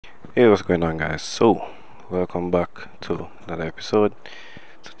Hey, what's going on, guys? So, welcome back to another episode.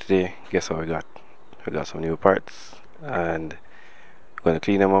 So today, guess what we got? We got some new parts, and we're gonna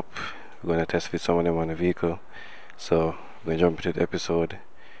clean them up. We're gonna test fit some of them on the vehicle. So, we're gonna jump into the episode.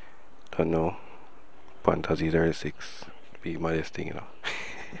 Don't know, Panth3rz E36, be modest thing, you know.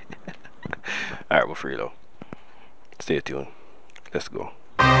 Alright, we're free though. Stay tuned. Let's go.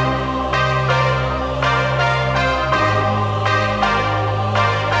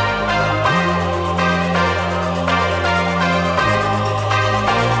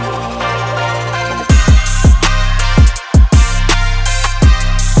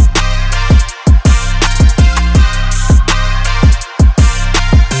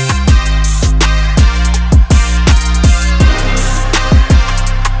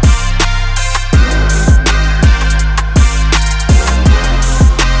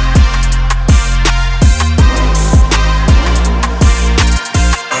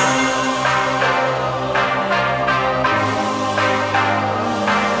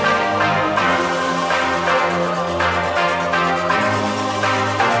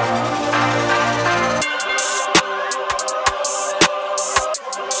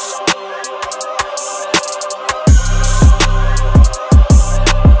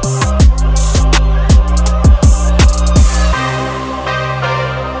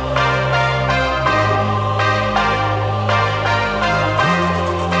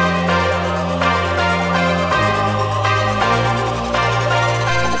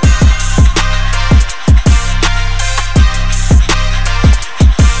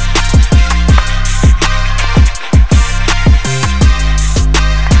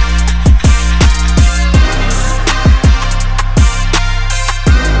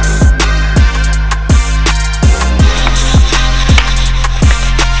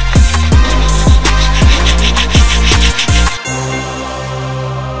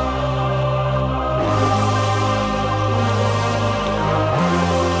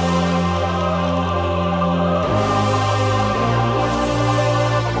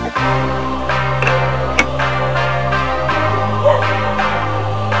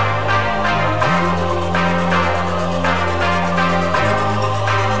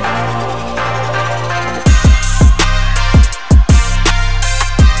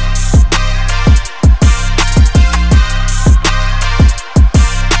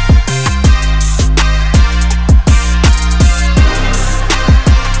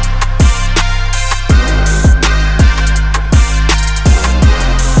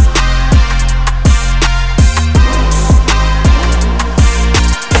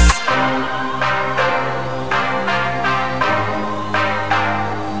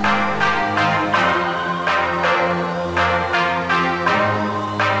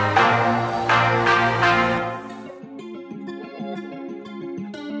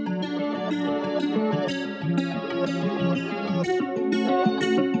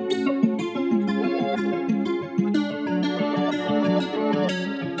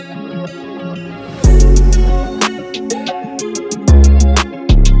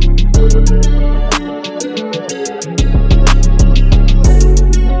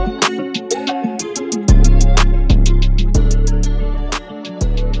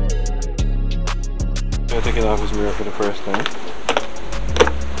 I'm taking off his mirror for the first time.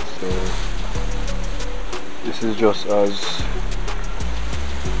 So this is just as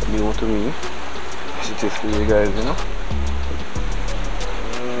new to me as it is for you guys, you know.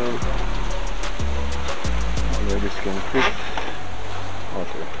 Where this can fit.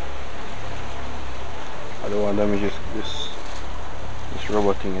 Okay. I don't want to damage this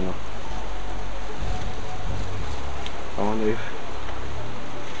rubber thing, you know. I wonder if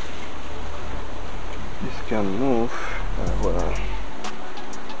this can move. Hold on. So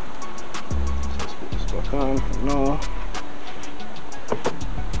let's put this back on. No.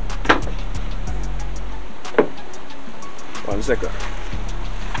 One second.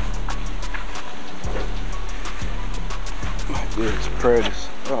 Might be able to pry this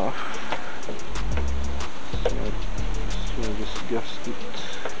off. So this gasket.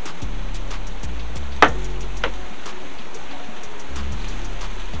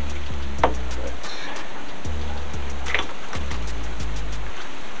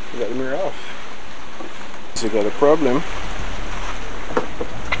 Got the mirror off. So you got a problem.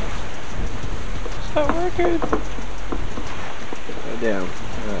 It's not working. Oh, damn.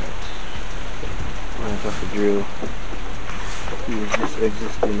 Alright. I'm gonna have to drill. Use this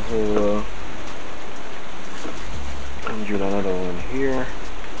existing hole and drill another one here.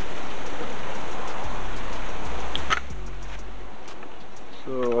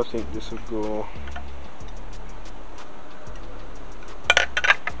 So I think this would go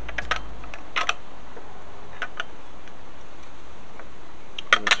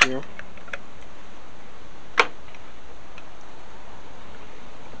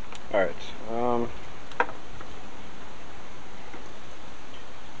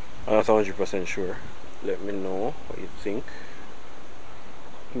I'm not 100% sure. Let me know what you think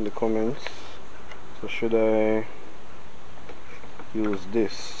in the comments. So should I use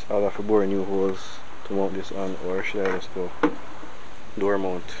this? I'll have to bore new holes to mount this on, or should I just go door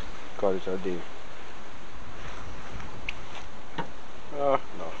mount, call it a day? No,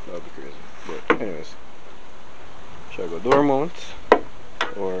 that would be crazy. But anyways, should I go door mount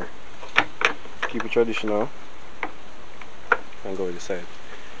or keep it traditional and go with the side?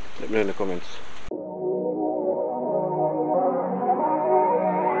 Let me know in the comments.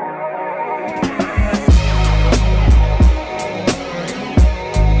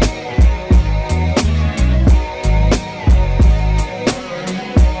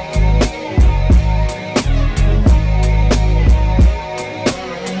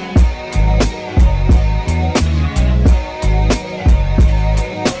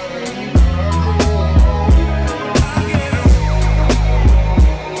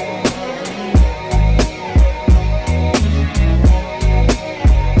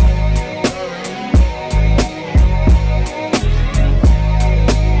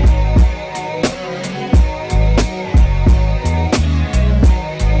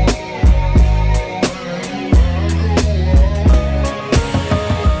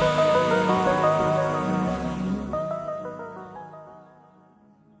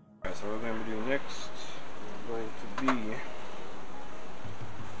 So what we're going to be doing next, we're going to be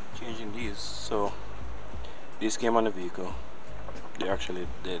changing these. So these came on the vehicle, they're actually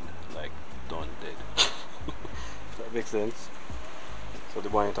dead, like done dead. If that makes sense. So the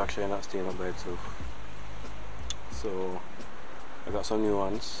bonnet actually not staying up by itself. So I got some new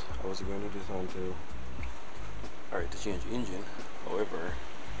ones. I was going to do this one to change the engine. However,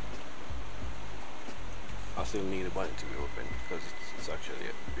 I still need the bonnet to be open because it's actually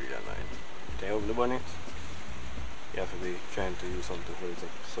really annoying. Can you open the bonnet? You have to be trying to use something for it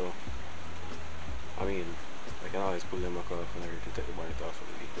up. So, I mean, I can always pull them back off and I can take the bonnet off of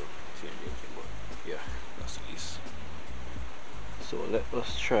the vehicle, change the engine, but yeah, that's the least. So let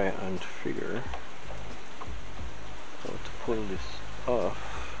us try and figure how to pull this off.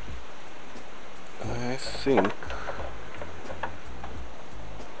 I think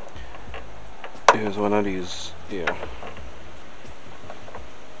there's one of these,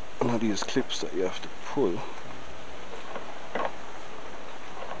 one of these clips that you have to pull. You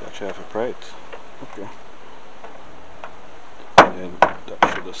actually have to pry it. Okay. And then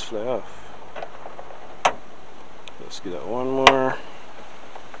that should just fly off. Let's give that one more.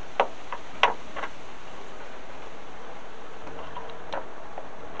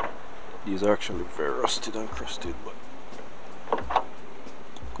 These are actually very rusted and crusted, but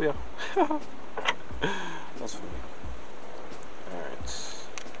cool, yeah. That's funny. Alright.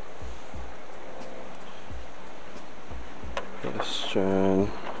 Let's try and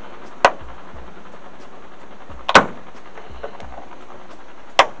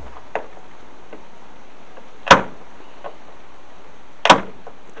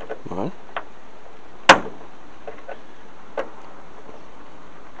come on.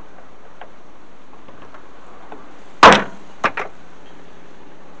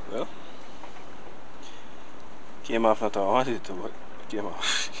 Well, came off not how I wanted it to, but it came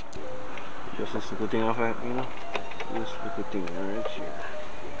off. Just this little thing off it, you know? This little thing right here.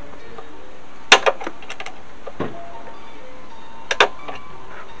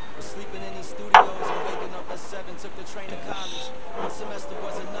 Sleeping in these studios and waking up at 7, took the train to college. One semester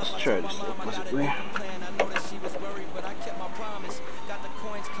was enough. Let's try this oppositely. I know that she was worried, but I kept my promise. Got the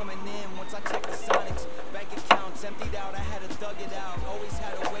coins coming in once I checked the Sonics. Bank accounts emptied out, I had to dug it out. Always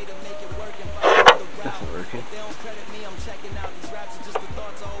had a way to make it work and find another route. If they don't credit me, I'm checking out. These raps are just the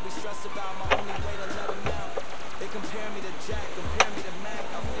thoughts I always stress about. My only way to let them out. They compare me to Jack, compare me to Mac.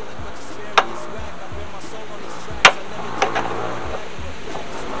 I feel like what you spare me is whack. I wear my soul on these tracks. I never did it for a bag of a black.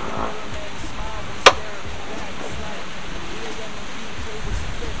 Just let the mirror man smile when he stare at me back. It's like 3 AM and BK was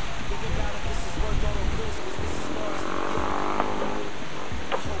split. Think about it, this is worth all the risk, cause this is far as we get.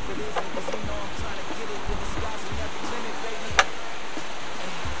 I hope it isn't, cause you know I'm trying to get it. The disguise in every minute, baby.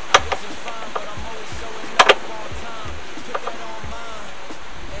 I wasn't fine, but I'm always showing up on time. Put that on mine.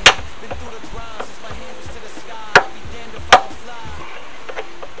 Been through the grind since my hands was to the sky. I'll be damned if I don't fly.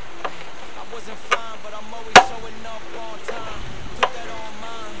 I wasn't flying, but I'm always showing up on time. Put that on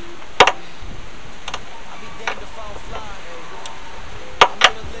mine. I'll be damned if I don't fly. I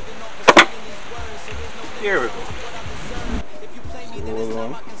made a living off of singing these words, so there's no Here we go. what I deserve. If you play me, then it's not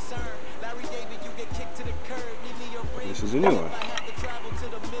my concern. Larry David, you get kicked to the curb. Leave me a ring. This is a new one. I have to travel to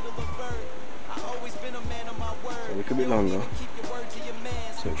the middle of Earth. I always been a man of my word. So a little bit longer. Keep your word to your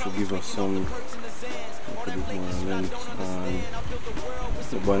man. So it should give us some a bit more length and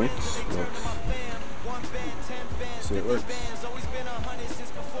the bonnet, but so it works.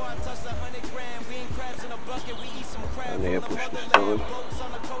 And then you push this down. Push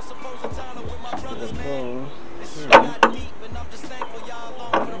that back.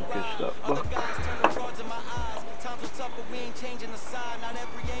 We ain't changing the side. Not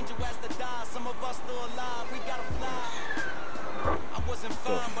every angel has to die. Some of us still alive. We gotta fly. I wasn't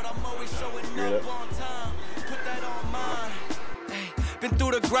fine, but I'm always showing up on time. Put that on mine. Hey, been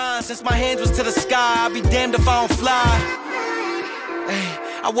through the grind since my hands was to the sky. I'll be damned if I don't fly. Hey,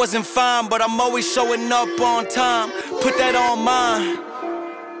 I wasn't fine, but I'm always showing up on time. Put that on mine.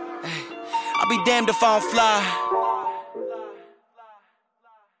 Hey, I'll be damned if I don't fly.